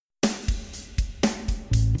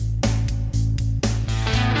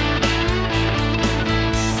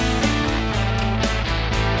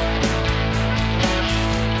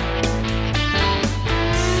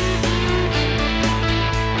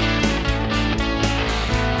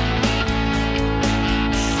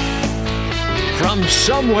From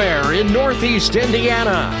somewhere in Northeast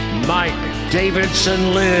Indiana, Mike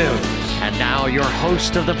Davidson lives. And now your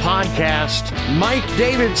host of the podcast, Mike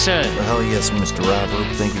Davidson. Well, hell yes, Mr.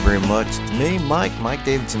 Robert. Thank you very much. It's me, Mike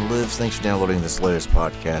Davidson lives. Thanks for downloading this latest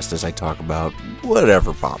podcast as I talk about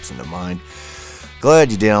whatever pops into mind.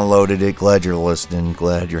 Glad you downloaded it. Glad you're listening.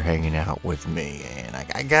 Glad you're hanging out with me. And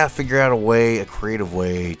I got to figure out a creative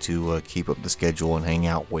way to keep up the schedule and hang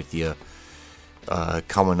out with you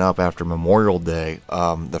coming up after Memorial Day.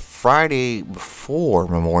 The Friday before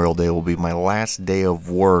Memorial Day will be my last day of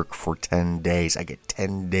work for 10 days. I get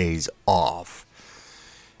 10 days off.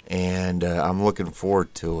 And I'm looking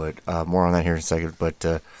forward to it. More on that here in a second. But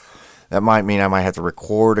that might mean I might have to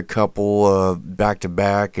record a couple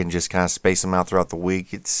back-to-back and just kind of space them out throughout the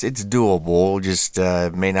week. It's doable, just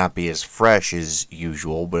may not be as fresh as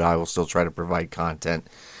usual, but I will still try to provide content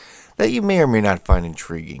that you may or may not find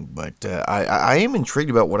intriguing. But I am intrigued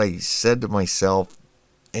about what I said to myself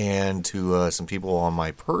and to some people on my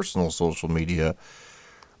personal social media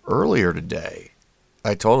earlier today.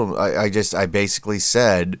 I told them, I basically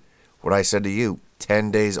said what I said to you. 10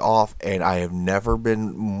 days off, and I have never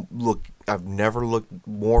looked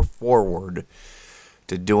more forward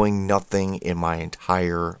to doing nothing in my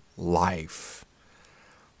entire life.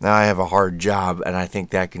 Now I have a hard job, and I think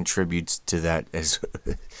that contributes to that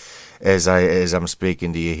as I'm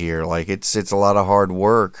speaking to you here. Like it's a lot of hard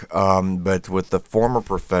work, but with the former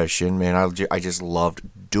profession, man, I just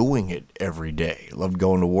loved doing it every day. Loved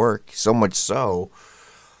going to work, so much so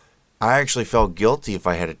I actually felt guilty if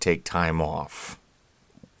I had to take time off.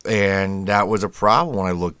 And that was a problem when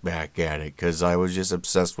I looked back at it, because I was just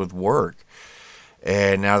obsessed with work.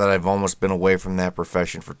 And now that I've almost been away from that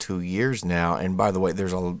profession for 2 years now, and by the way,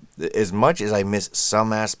 as much as I miss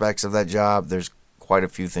some aspects of that job, there's quite a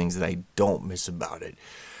few things that I don't miss about it.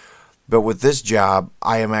 But with this job,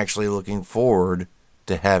 I am actually looking forward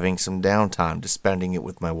to having some downtime, to spending it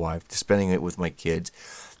with my wife, to spending it with my kids,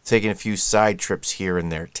 taking a few side trips here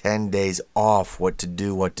and there, 10 days off, what to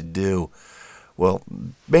do. Well,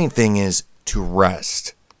 main thing is to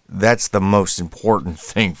rest. That's the most important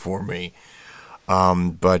thing for me.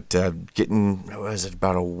 But getting,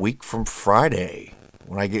 about a week from Friday,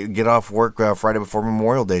 when I get off work Friday before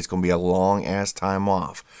Memorial Day, it's going to be a long-ass time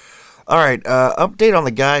off. All right, update on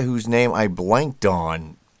the guy whose name I blanked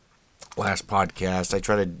on last podcast. I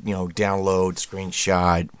try to, download,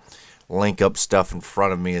 screenshot, link up stuff in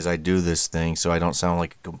front of me as I do this thing so I don't sound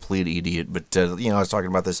like a complete idiot. But, I was talking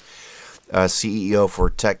about this CEO for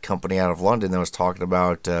a tech company out of London that was talking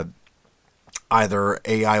about either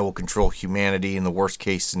AI will control humanity in the worst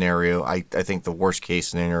case scenario. I think the worst case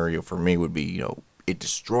scenario for me would be, it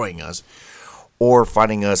destroying us, or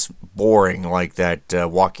finding us boring like that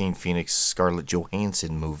Joaquin Phoenix Scarlett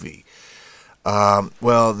Johansson movie.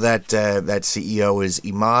 Well, that CEO is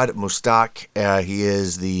Imad Mustaq. He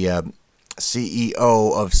is the CEO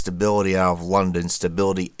of Stability out of London,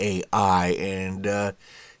 Stability AI, and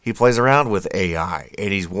he plays around with AI,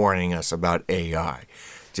 and he's warning us about AI.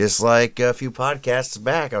 Just like a few podcasts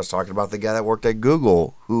back, I was talking about the guy that worked at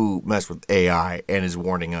Google who messed with AI and is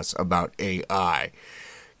warning us about AI.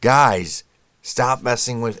 Guys, stop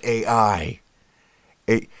messing with AI.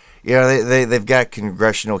 They've got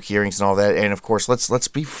congressional hearings and all that, and of course, let's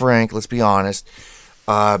be frank, let's be honest.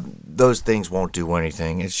 Those things won't do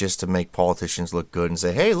anything. It's just to make politicians look good and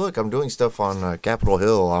say, "Hey, look, I'm doing stuff on Capitol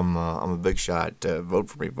Hill. I'm a big shot. Vote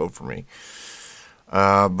for me."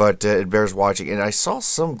 But it bears watching. And I saw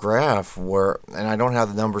some graph where, and I don't have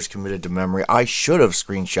the numbers committed to memory. I should have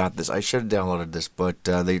screenshot this. I should have downloaded this, but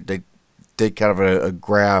they did kind of a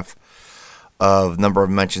graph of number of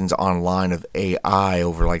mentions online of AI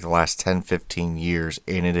over like the last 10, 15 years,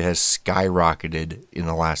 and it has skyrocketed in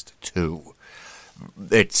the last 2.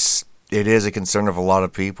 It is a concern of a lot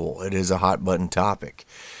of people. It is a hot button topic.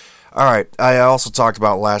 All right. I also talked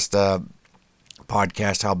about last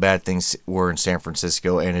podcast how bad things were in San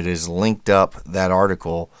Francisco, and it is linked up, that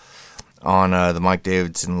article, on the Mike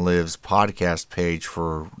Davidson Lives podcast page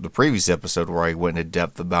for the previous episode where I went into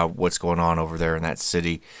depth about what's going on over there in that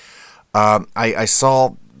city. I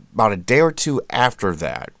saw about a day or two after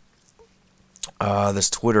that this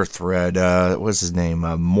Twitter thread. What's his name?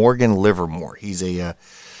 Morgan Livermore. He's a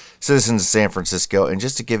citizen of San Francisco. And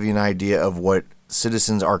just to give you an idea of what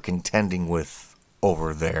citizens are contending with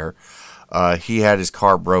over there, he had his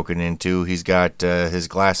car broken into. He's got his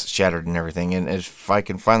glass shattered and everything. And if I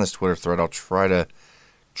can find this Twitter thread, I'll try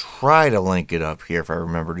to link it up here if I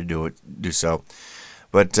remember to do so.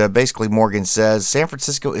 But basically, Morgan says, San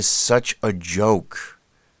Francisco is such a joke.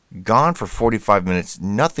 Gone for 45 minutes,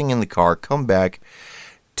 nothing in the car, come back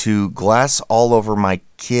to glass all over my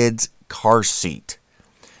kids' car seat.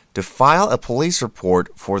 To file a police report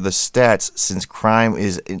for the stats since crime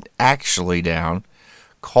is actually down,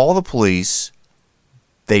 call the police.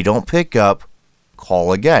 They don't pick up,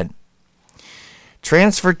 call again.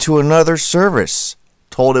 Transferred to another service.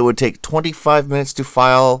 Told it would take 25 minutes to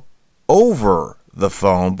file over the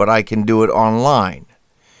phone, but I can do it online.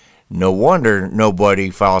 No wonder nobody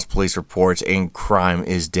files police reports and crime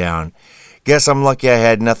is down. Guess I'm lucky I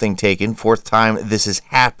had nothing taken. Fourth time this has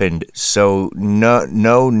happened, so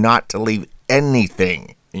no, not to leave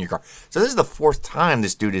anything in your car. So this is the fourth time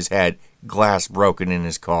this dude has had glass broken in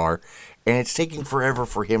his car, and it's taking forever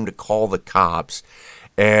for him to call the cops.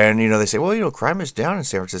 And, they say, well, crime is down in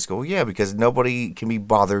San Francisco. Well, yeah, because nobody can be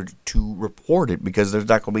bothered to report it because there's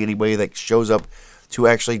not going to be anybody that shows up to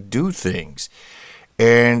actually do things.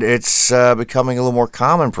 And it's becoming a little more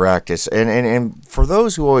common practice. And for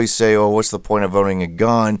those who always say, oh, what's the point of owning a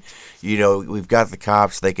gun? We've got the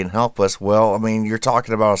cops, they can help us. Well, I mean, you're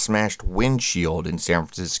talking about a smashed windshield in San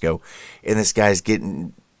Francisco, and this guy's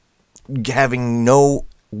having no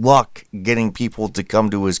luck getting people to come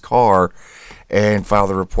to his car and file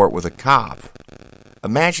the report with a cop.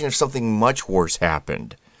 Imagine if something much worse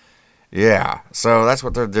happened. Yeah, so that's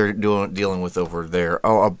what they're dealing with over there.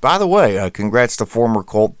 Oh, by the way, congrats to former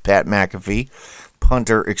Colt Pat McAfee,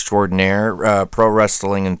 punter extraordinaire, pro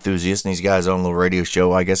wrestling enthusiast, and he's got his own little radio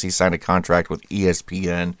show. I guess he signed a contract with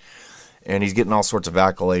ESPN, and he's getting all sorts of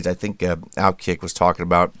accolades. I think Outkick was talking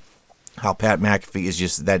about how Pat McAfee is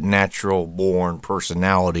just that natural-born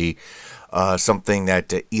personality, something that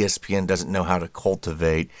ESPN doesn't know how to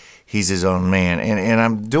cultivate. He's his own man. And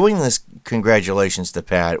I'm doing this congratulations to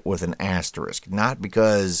Pat with an asterisk. Not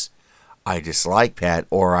because I dislike Pat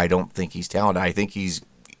or I don't think he's talented. I think he's,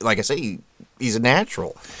 like I say, he's a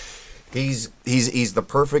natural. He's the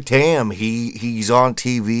perfect ham. He's on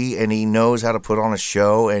TV and he knows how to put on a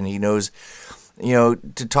show and he knows how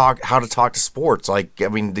to talk to sports. Like, I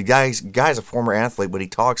mean, the guy's a former athlete, but he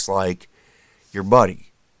talks like your buddy.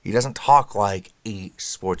 He doesn't talk like a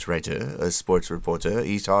sports reporter.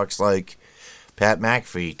 He talks like Pat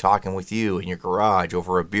McAfee talking with you in your garage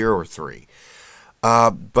over a beer or three.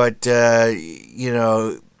 But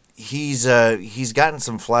he's gotten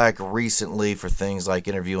some flack recently for things like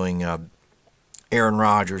interviewing Aaron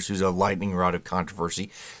Rodgers, who's a lightning rod of controversy.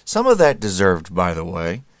 Some of that deserved, by the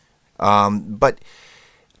way. But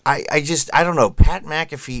I don't know. Pat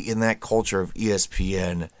McAfee in that culture of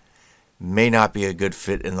ESPN may not be a good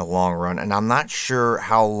fit in the long run, and I'm not sure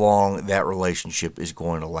how long that relationship is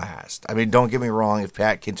going to last. I mean, don't get me wrong. If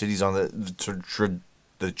Pat continues on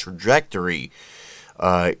the trajectory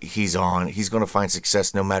he's on, he's going to find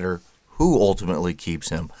success no matter who ultimately keeps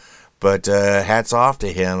him. But hats off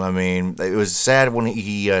to him. I mean, it was sad when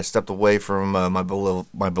he stepped away from my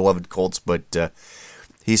beloved Colts, but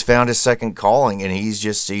he's found his second calling, and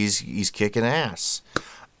he's kicking ass.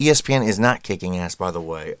 ESPN is not kicking ass, by the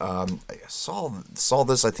way. I saw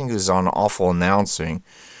this, I think it was on Awful Announcing.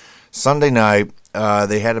 Sunday night,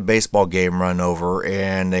 they had a baseball game run over,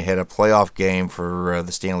 and they had a playoff game for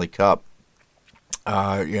the Stanley Cup.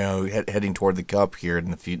 Heading toward the Cup here in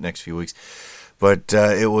the next few weeks. But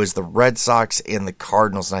it was the Red Sox and the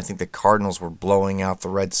Cardinals, and I think the Cardinals were blowing out the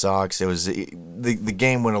Red Sox. It was the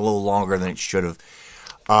game went a little longer than it should have.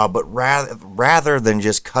 But rather than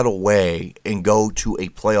just cut away and go to a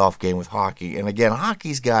playoff game with hockey, and again,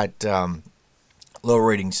 hockey's got low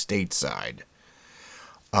rating stateside.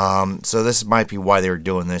 So this might be why they were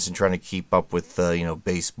doing this and trying to keep up with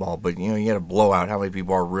baseball. But you had a blowout. How many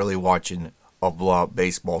people are really watching a blowout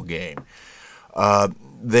baseball game?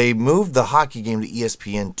 They moved the hockey game to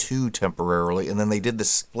ESPN2 temporarily, and then they did the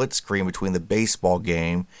split screen between the baseball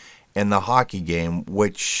game and the hockey game,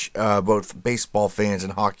 which both baseball fans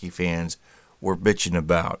and hockey fans were bitching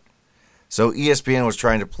about. So ESPN was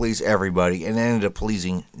trying to please everybody and ended up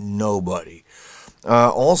pleasing nobody.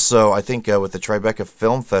 Also, I think with the Tribeca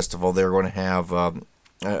Film Festival, they're going to have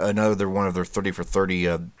another one of their 30 for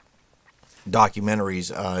 30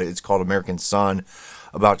 documentaries. It's called American Son,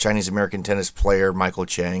 about Chinese-American tennis player Michael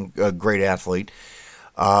Chang, a great athlete.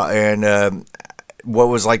 And what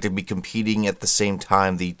was like to be competing at the same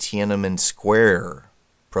time the Tiananmen Square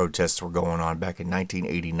protests were going on back in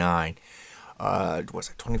 1989. Was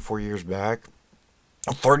it 24 years back?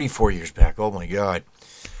 34 years back. Oh my God.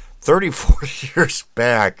 34 years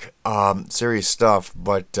back. Serious stuff.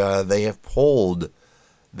 But they have pulled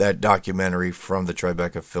that documentary from the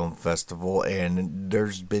Tribeca Film Festival, and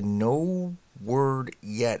there's been no word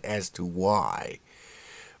yet as to why.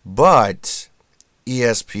 But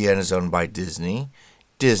ESPN is owned by Disney.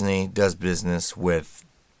 Disney does business with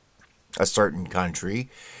a certain country,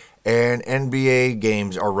 And NBA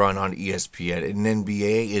games are run on ESPN, and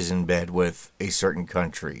NBA is in bed with a certain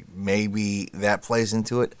country. Maybe that plays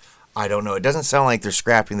into it. I don't know. It doesn't sound like they're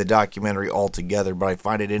scrapping the documentary altogether, but I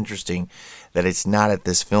find it interesting that it's not at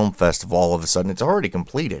this film festival all of a sudden. It's already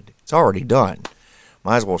completed. It's already done.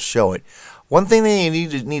 Might as well show it. One thing they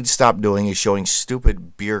need to stop doing is showing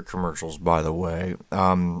stupid beer commercials, by the way.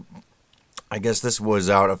 I guess this was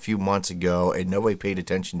out a few months ago, and nobody paid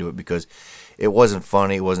attention to it because it wasn't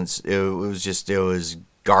funny. It was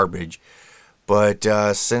garbage. But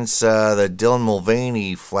since the Dylan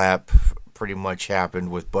Mulvaney flap pretty much happened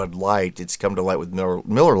with Bud Light, it's come to light with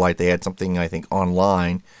Miller Lite. They had something, I think,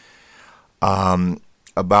 online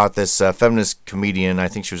about this feminist comedian. I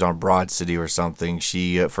think she was on Broad City or something.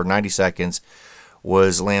 She, for 90 seconds,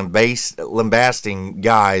 was lambasting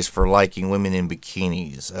guys for liking women in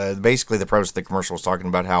bikinis. Basically, the premise of the commercial was talking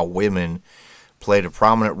about how women played a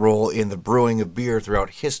prominent role in the brewing of beer throughout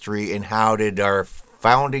history, and how did our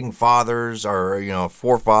founding fathers, our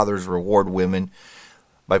forefathers, reward women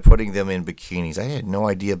by putting them in bikinis. I had no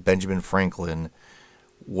idea Benjamin Franklin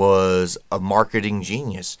was a marketing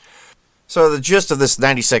genius. So the gist of this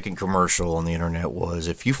 90-second commercial on the internet was,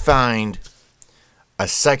 if you find a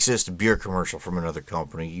sexist beer commercial from another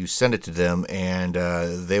company, you send it to them, and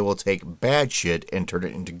they will take bad shit and turn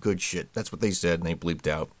it into good shit. That's what they said, and they bleeped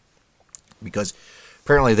out. Because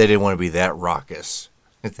apparently they didn't want to be that raucous.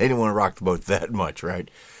 They didn't want to rock the boat that much, right?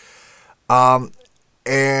 And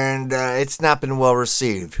it's not been well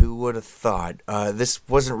received. Who would have thought? This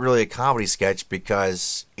wasn't really a comedy sketch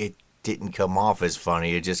because it didn't come off as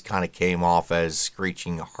funny. It just kind of came off as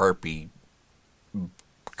screeching harpy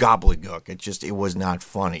gobbledygook. It was not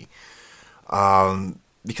funny.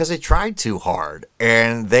 Because they tried too hard,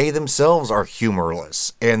 and they themselves are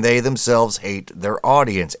humorless, and they themselves hate their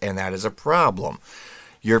audience, and that is a problem.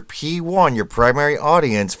 Your P1, your primary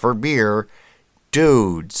audience for beer,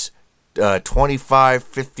 dudes, 25,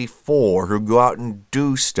 54, who go out and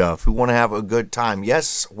do stuff, who want to have a good time.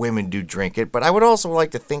 Yes, women do drink it, but I would also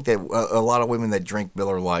like to think that a lot of women that drink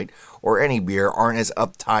Miller Lite or any beer aren't as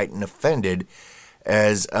uptight and offended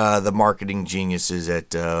as the marketing geniuses at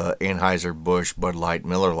Anheuser-Busch, Bud Light,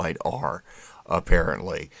 Miller Lite are,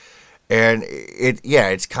 apparently. And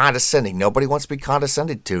it's condescending. Nobody wants to be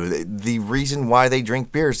condescended to. The reason why they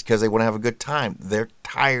drink beer is because they want to have a good time. They're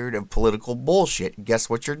tired of political bullshit.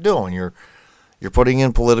 Guess what you're doing? You're putting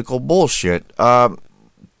in political bullshit.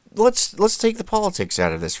 Let's take the politics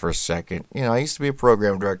out of this for a second. I used to be a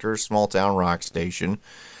program director at a small town rock station,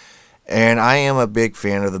 and I am a big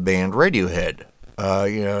fan of the band Radiohead.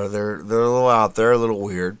 They're a little out there, a little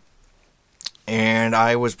weird. And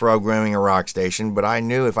I was programming a rock station, but I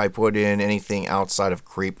knew if I put in anything outside of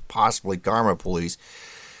Creep, possibly Karma Police,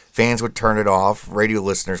 fans would turn it off, radio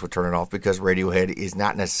listeners would turn it off, because Radiohead is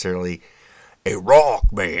not necessarily a rock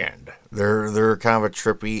band. They're kind of a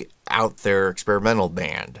trippy, out there, experimental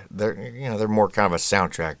band. They're more kind of a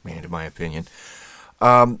soundtrack band, in my opinion.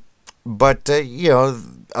 But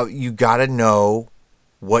you gotta know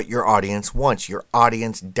what your audience wants. Your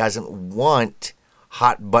audience doesn't want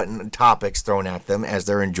hot button topics thrown at them as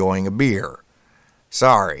they're enjoying a beer.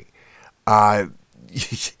 Sorry. You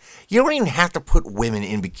don't even have to put women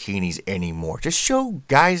in bikinis anymore. Just show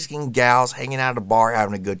guys and gals hanging out at a bar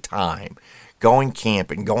having a good time. Going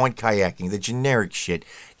camping, going kayaking, the generic shit.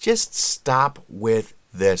 Just stop with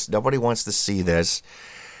this. Nobody wants to see this.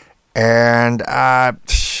 And, God,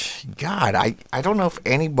 I don't know if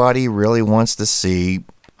anybody really wants to see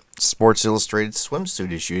Sports Illustrated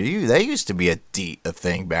swimsuit issue. They used to be a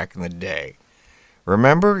thing back in the day.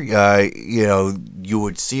 Remember? You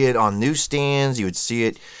would see it on newsstands. You would see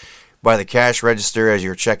it by the cash register as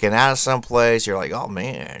you're checking out of someplace. You're like, oh,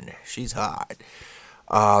 man, she's hot.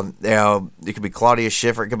 It could be Claudia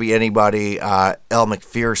Schiffer. It could be anybody. Elle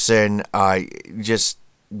McPherson. Just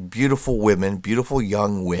beautiful women, beautiful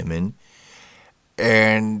young women.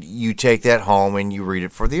 And you take that home and you read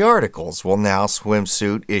it for the articles. Well, now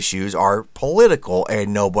swimsuit issues are political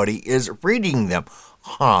and nobody is reading them.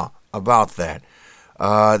 About that.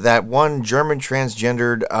 That one German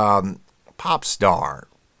transgendered pop star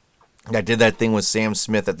that did that thing with Sam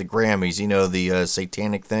Smith at the Grammys, the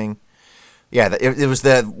satanic thing. Yeah, it was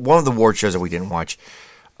one of the award shows that we didn't watch.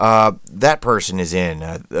 That person is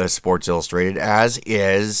in Sports Illustrated, as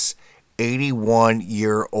is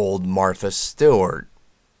 81-year-old Martha Stewart.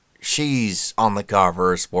 She's on the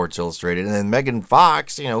cover of Sports Illustrated. And then Megan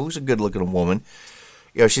Fox, who's a good-looking woman.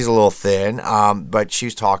 She's a little thin, but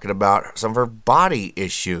she's talking about some of her body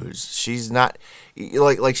issues. She's not,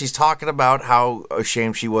 like she's talking about how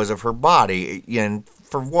ashamed she was of her body. And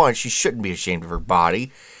for one, she shouldn't be ashamed of her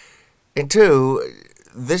body. And two,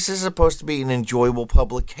 this is supposed to be an enjoyable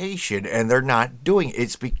publication, and they're not doing it.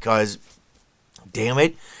 It's because, damn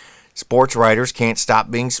it, sports writers can't stop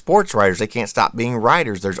being sports writers. They can't stop being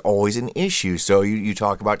writers. There's always an issue. So you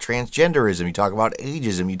talk about transgenderism, you talk about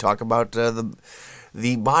ageism, you talk about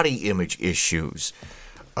the body image issues,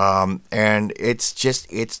 and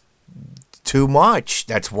it's too much.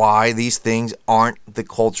 That's why these things aren't the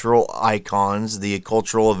cultural icons, the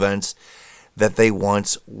cultural events that they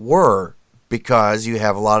once were, because you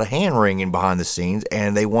have a lot of hand wringing behind the scenes,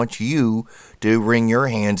 and they want you to wring your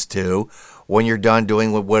hands too when you're done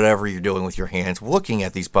doing whatever you're doing with your hands, looking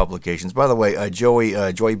at these publications. By the way,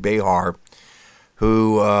 Joy Behar,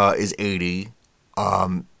 who is 80,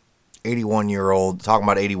 81-year-old, talking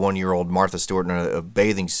about 81-year-old Martha Stewart in a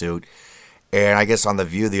bathing suit. And I guess on The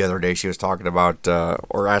View the other day, she was talking about,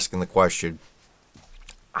 or asking the question,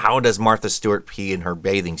 how does Martha Stewart pee in her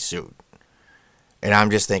bathing suit? And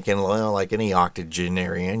I'm just thinking, well, like any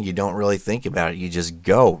octogenarian, you don't really think about it. You just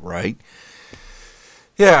go, right?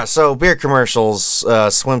 Yeah, so beer commercials,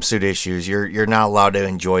 swimsuit issues, you're not allowed to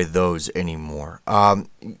enjoy those anymore.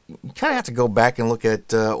 You kind of have to go back and look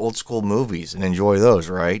at old school movies and enjoy those,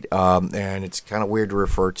 right? And it's kind of weird to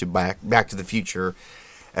refer to Back to the Future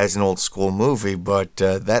as an old school movie, but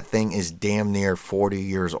that thing is damn near 40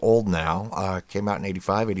 years old now. Came out in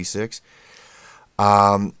 85, 86.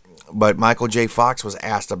 But Michael J. Fox was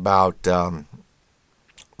asked about the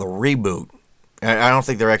reboot. I don't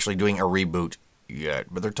think they're actually doing a reboot yet,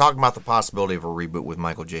 but they're talking about the possibility of a reboot with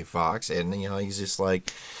Michael J. Fox, and he's just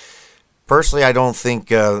like, personally, I don't think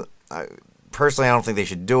they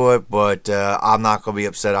should do it, but I'm not going to be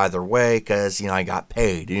upset either way because I got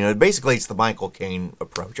paid. Basically, it's the Michael Caine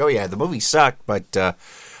approach. Oh yeah, the movie sucked, but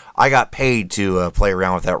I got paid to play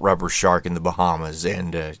around with that rubber shark in the Bahamas,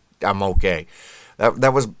 and I'm okay.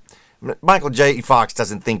 That was. Michael J. Fox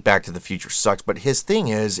doesn't think Back to the Future sucks, but his thing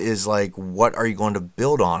is like, what are you going to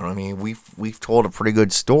build on? I mean, we've told a pretty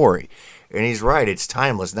good story, and he's right. It's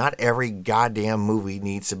timeless. Not every goddamn movie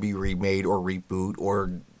needs to be remade or reboot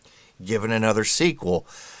or given another sequel.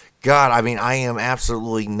 God, I mean, I am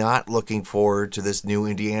absolutely not looking forward to this new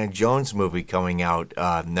Indiana Jones movie coming out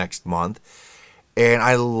next month, and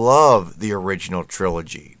I love the original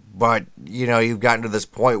trilogy, but you've gotten to this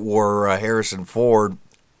point where Harrison Ford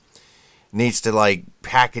needs to like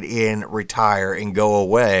pack it in, retire, and go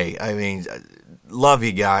away. I mean, love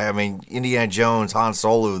you, guy. I mean, Indiana Jones, Han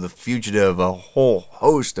Solo, The Fugitive, a whole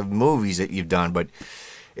host of movies that you've done, but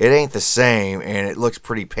it ain't the same, and it looks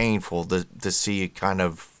pretty painful to see you kind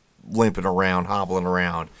of limping around, hobbling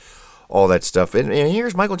around, all that stuff. And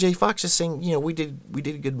here's Michael J. Fox just saying, we did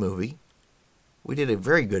a good movie. We did a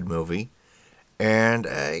very good movie. And,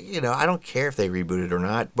 I don't care if they reboot it or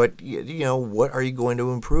not, but, what are you going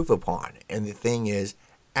to improve upon? And the thing is,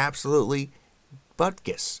 absolutely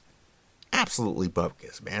bupkis. Absolutely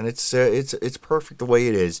bupkis, man. It's perfect the way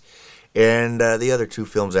it is. And the other two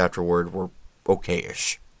films afterward were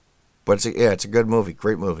okay-ish. But it's a good movie,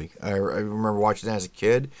 great movie. I remember watching that as a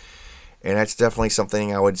kid, and that's definitely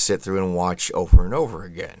something I would sit through and watch over and over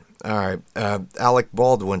again. All right, Alec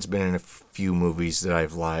Baldwin's been in a few movies that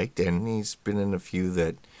I've liked, and he's been in a few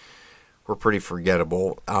that were pretty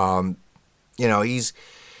forgettable. He's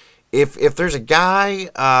if there's a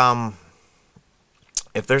guy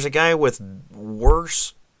with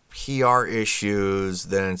worse PR issues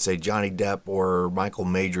than say Johnny Depp or Michael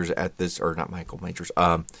Majors at this, or not Michael Majors,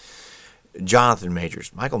 Jonathan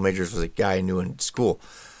Majors. Michael Majors was a guy I knew in school.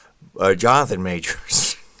 Jonathan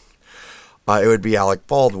Majors. It would be Alec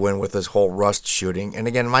Baldwin with his whole Rust shooting. And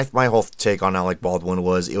again, my whole take on Alec Baldwin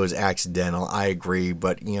was it was accidental. I agree,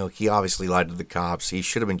 but he obviously lied to the cops. He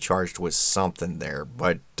should have been charged with something there.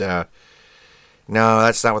 But no,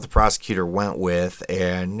 that's not what the prosecutor went with.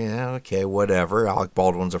 And okay, whatever. Alec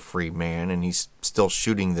Baldwin's a free man, and he's still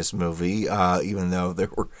shooting this movie, even though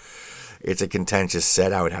it's a contentious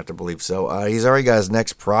set. I would have to believe so. He's already got his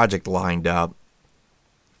next project lined up.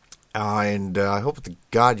 And I hope to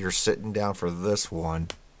God you're sitting down for this one.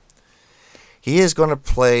 He is going to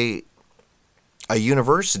play a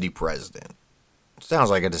university president. Sounds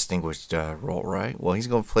like a distinguished role, right? Well, he's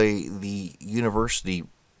going to play the university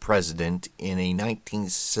president in a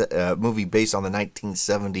movie based on the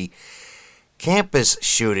 1970 campus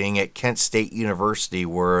shooting at Kent State University,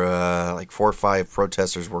 where like 4 or 5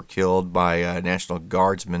 protesters were killed by National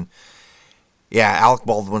Guardsmen. Yeah, Alec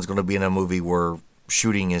Baldwin's going to be in a movie where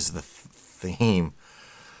shooting is the theme.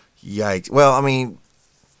 Yikes. Well, I mean,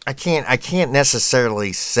 I can't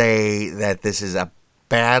necessarily say that this is a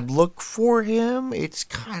bad look for him. It's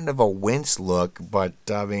kind of a wince look, but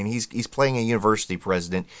I mean, he's playing a university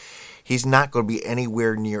president. he's not going to be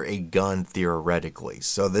anywhere near a gun theoretically.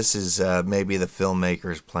 So this is maybe the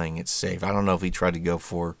filmmakers playing it safe. I don't know if he tried to go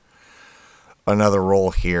for another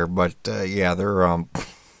role here, but yeah, they're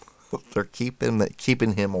they're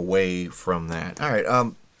keeping him away from that. All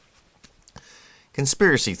right,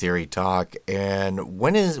 conspiracy theory talk. And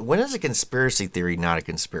when is a conspiracy theory not a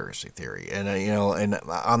conspiracy theory? And and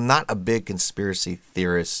I'm not a big conspiracy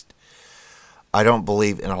theorist. I don't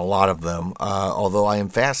believe in a lot of them, although I am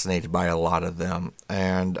fascinated by a lot of them.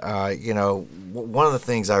 And one of the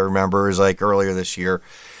things I remember is like earlier this year,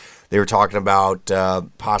 they were talking about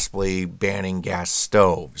possibly banning gas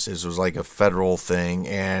stoves. This was like a federal thing,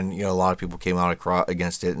 and a lot of people came out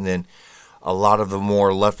against it. And then a lot of the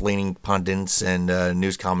more left-leaning pundits and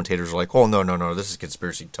news commentators were like, "Oh no, this is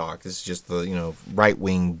conspiracy talk. This is just the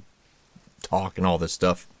right-wing talk and all this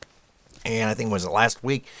stuff." And I think it was last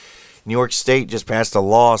week, New York State just passed a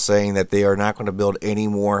law saying that they are not going to build any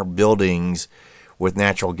more buildings with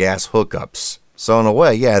natural gas hookups. So in a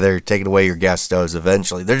way, yeah, they're taking away your gas stoves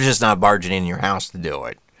eventually. They're just not barging in your house to do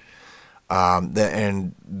it.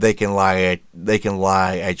 And they can lie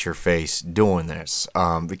at your face doing this.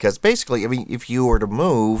 Because basically, I mean, if you were to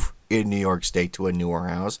move in New York State to a newer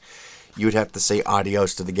house, you would have to say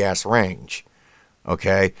adios to the gas range.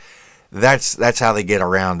 Okay, that's how they get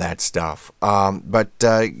around that stuff. But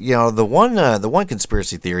the one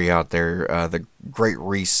conspiracy theory out there, the Great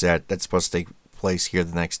Reset, that's supposed to take place here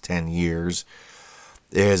the next 10 years.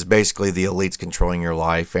 Is basically the elites controlling your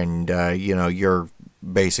life, and you're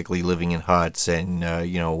basically living in huts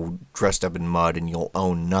and dressed up in mud, and you'll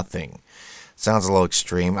own nothing. Sounds a little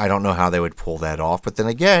extreme. I don't know how they would pull that off, but then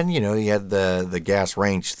again, you had the gas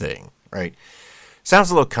range thing, right?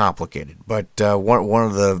 Sounds a little complicated, but one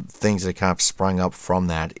of the things that kind of sprung up from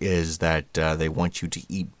that is that they want you to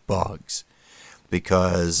eat bugs,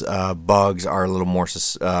 because bugs are a little more,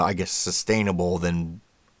 sustainable than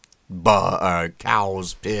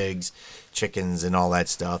cows, pigs, chickens, and all that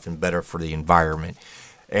stuff, and better for the environment.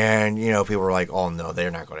 And people were like, "Oh no, they're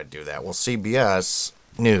not going to do that." Well, CBS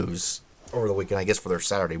News over the weekend, I guess for their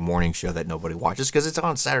Saturday morning show that nobody watches because it's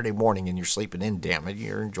on Saturday morning and you're sleeping in. Damn it,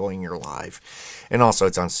 you're enjoying your life, and also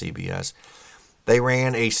it's on CBS. They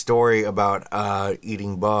ran a story about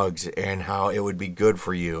eating bugs and how it would be good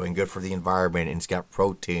for you and good for the environment, and it's got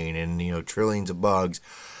protein, and trillions of bugs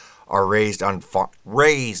are raised on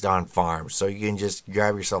farms, so you can just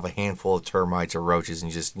grab yourself a handful of termites or roaches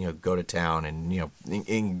and just go to town and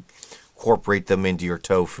incorporate them into your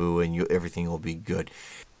tofu, and everything will be good.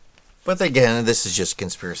 But again, this is just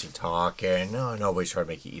conspiracy talk, and nobody's trying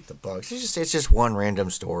to make you eat the bugs. It's just one random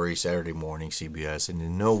story Saturday morning, CBS, and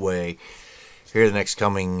in no way here the next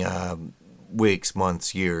coming weeks,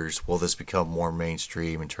 months, years will this become more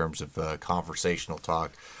mainstream in terms of conversational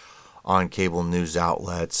talk on cable news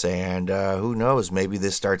outlets. And who knows, maybe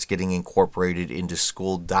this starts getting incorporated into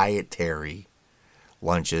school dietary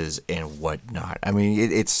lunches and whatnot. I mean,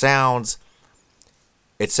 it sounds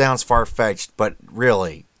far-fetched, but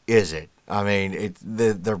really, is it? I mean,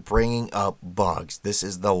 they're bringing up bugs. This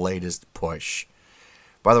is the latest push.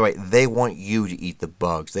 By the way, they want you to eat the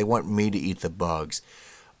bugs. They want me to eat the bugs.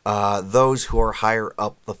 Those who are higher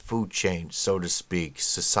up the food chain, so to speak,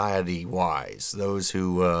 society-wise, those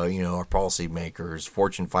who are policymakers,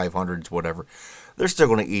 Fortune 500s, whatever, they're still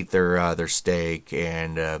going to eat their steak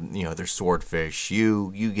and their swordfish.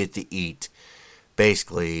 You get to eat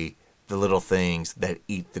basically the little things that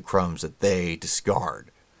eat the crumbs that they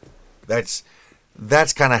discard.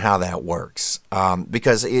 That's kind of how that works,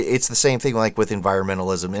 because it's the same thing like with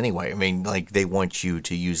environmentalism anyway. I mean, like, they want you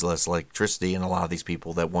to use less electricity, and a lot of these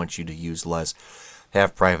people that want you to use less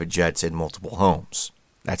have private jets in multiple homes.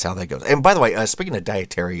 That's how that goes. And by the way, speaking of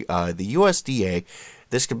dietary, the USDA,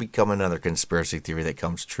 this could become another conspiracy theory that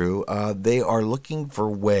comes true. They are looking for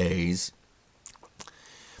ways,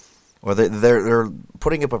 or they're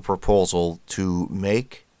putting up a proposal to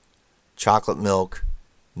make chocolate milk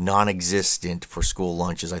non-existent for school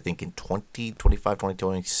lunches, I think in 2025,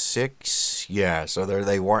 2026. Yeah, so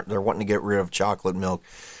they're wanting to get rid of chocolate milk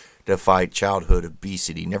to fight childhood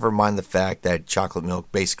obesity. Never mind the fact that chocolate milk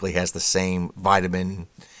basically has the same vitamin,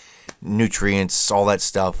 nutrients, all that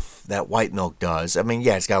stuff that white milk does. I mean,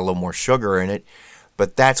 yeah, it's got a little more sugar in it,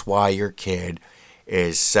 but that's why your kid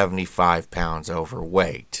is 75 pounds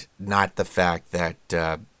overweight. Not the fact that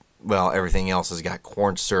everything else has got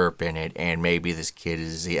corn syrup in it, and maybe this kid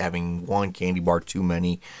is having one candy bar too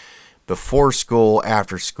many before school,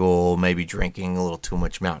 after school, maybe drinking a little too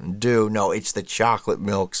much Mountain Dew. No, it's the chocolate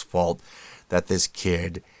milk's fault that this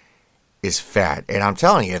kid is fat. And I'm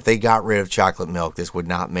telling you, if they got rid of chocolate milk, this would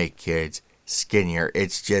not make kids skinnier.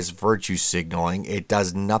 It's just virtue signaling. It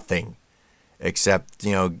does nothing except,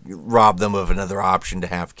 rob them of another option to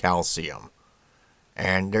have calcium.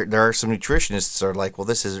 And there are some nutritionists that are like, well,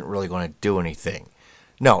 this isn't really going to do anything.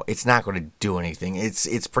 No, it's not going to do anything.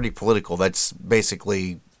 It's pretty political. That's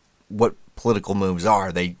basically what political moves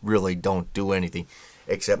are. They really don't do anything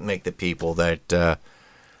except make the people that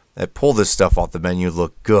pull this stuff off the menu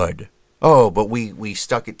look good. Oh, but we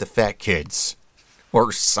stuck it to fat kids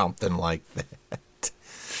or something like that.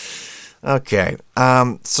 Okay,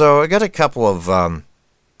 so I got a couple of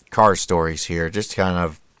car stories here, just to kind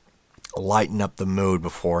of lighten up the mood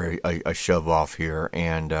before I shove off here,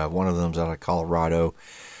 and one of them's out of Colorado.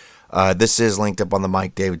 This is linked up on the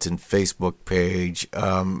Mike Davidson Facebook page.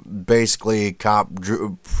 Basically, a cop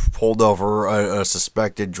pulled over a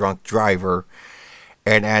suspected drunk driver,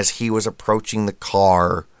 and as he was approaching the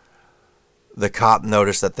car, the cop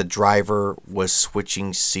noticed that the driver was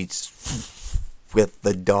switching seats with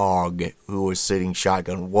the dog who was sitting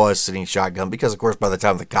shotgun, because, of course, by the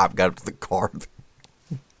time the cop got up to the car,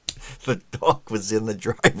 the dog was in the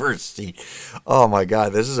driver's seat. Oh, my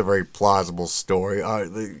God, this is a very plausible story.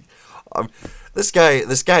 This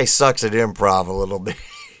guy sucks at improv a little bit.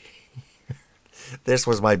 This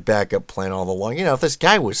was my backup plan all along. If this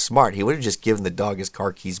guy was smart, he would have just given the dog his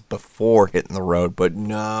car keys before hitting the road. But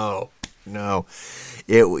no.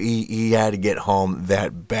 He had to get home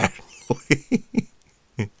that badly.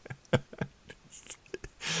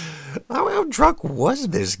 How drunk was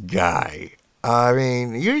this guy? I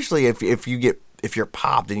mean, usually if you're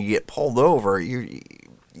popped and you get pulled over, you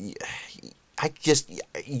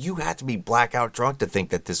have to be blackout drunk to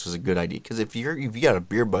think that this was a good idea. Because if you got a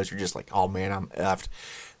beer buzz, you're just like, oh man, I'm effed.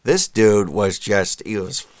 This dude was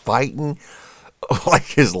fighting like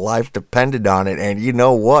his life depended on it. And you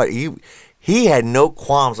know what? He had no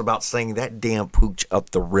qualms about sending that damn pooch up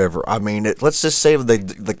the river. I mean, let's just say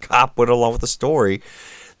the cop went along with the story.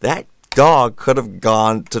 That dog could have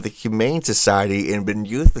gone to the Humane Society and been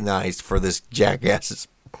euthanized for this jackass's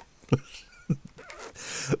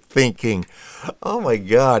thinking. Oh my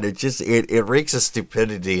God! It reeks of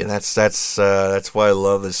stupidity, and that's why I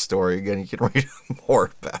love this story. Again, you can read more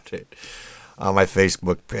about it on my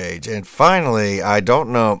Facebook page. And finally, I don't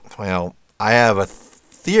know. Well, I have a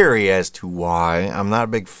theory as to why. I'm not a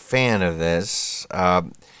big fan of this.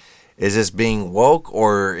 Is this being woke,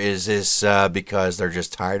 or is this because they're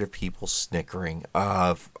just tired of people snickering?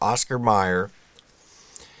 Oscar Mayer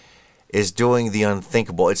is doing the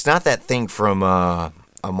unthinkable. It's not that thing from a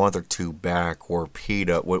month or two back where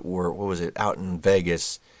PETA, what was it, out in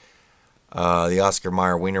Vegas, the Oscar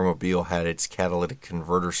Mayer Wienermobile had its catalytic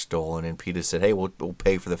converter stolen, and PETA said, hey, we'll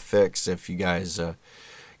pay for the fix if you guys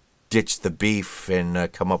ditch the beef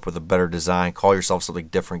and come up with a better design, call yourself something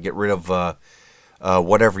different, get rid of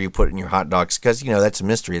whatever you put in your hot dogs, because, that's a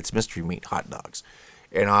mystery. It's mystery meat hot dogs.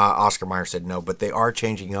 And Oscar Mayer said no, but they are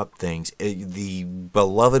changing up things. The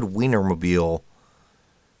beloved Wienermobile,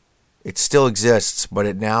 it still exists, but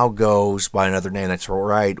it now goes by another name. That's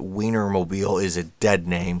right, Wienermobile is a dead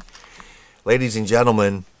name. Ladies and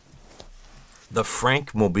gentlemen, the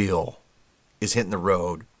Frankmobile is hitting the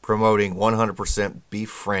road, promoting 100% beef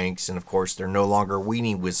franks, and of course, they're no longer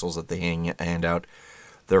weenie whistles that they hand out.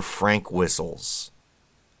 They're Frank whistles.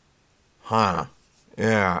 Huh.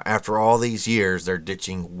 Yeah, after all these years, they're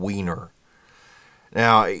ditching wiener.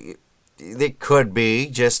 Now, it could be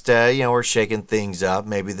just, we're shaking things up.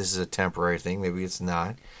 Maybe this is a temporary thing. Maybe it's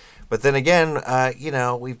not. But then again,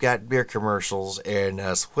 we've got beer commercials and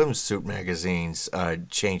swimsuit magazines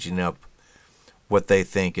changing up what they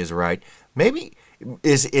think is right. Maybe,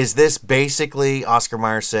 is this basically Oscar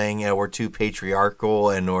Mayer saying, we're too patriarchal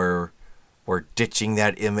and we're ditching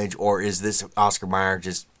that image, or is this Oscar Mayer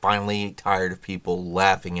just finally tired of people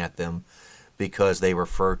laughing at them because they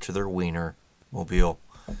refer to their wiener mobile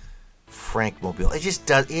Frankmobile?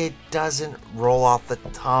 It doesn't roll off the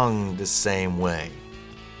tongue the same way.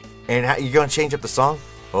 And how you gonna change up the song?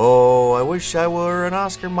 Oh, I wish I were an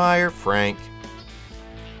Oscar Mayer Frank.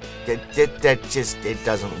 It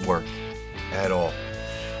doesn't work at all.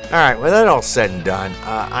 All right, well, that all said and done,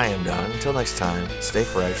 I am done. Until next time, stay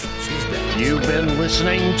fresh. She's back. You've been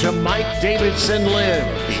listening to Mike Davidson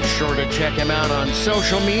Live. Be sure to check him out on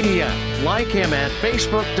social media. Like him at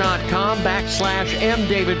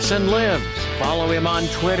facebook.com/mdavidsonlives. Follow him on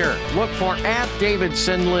Twitter. Look for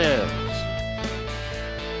 @DavidsonLives.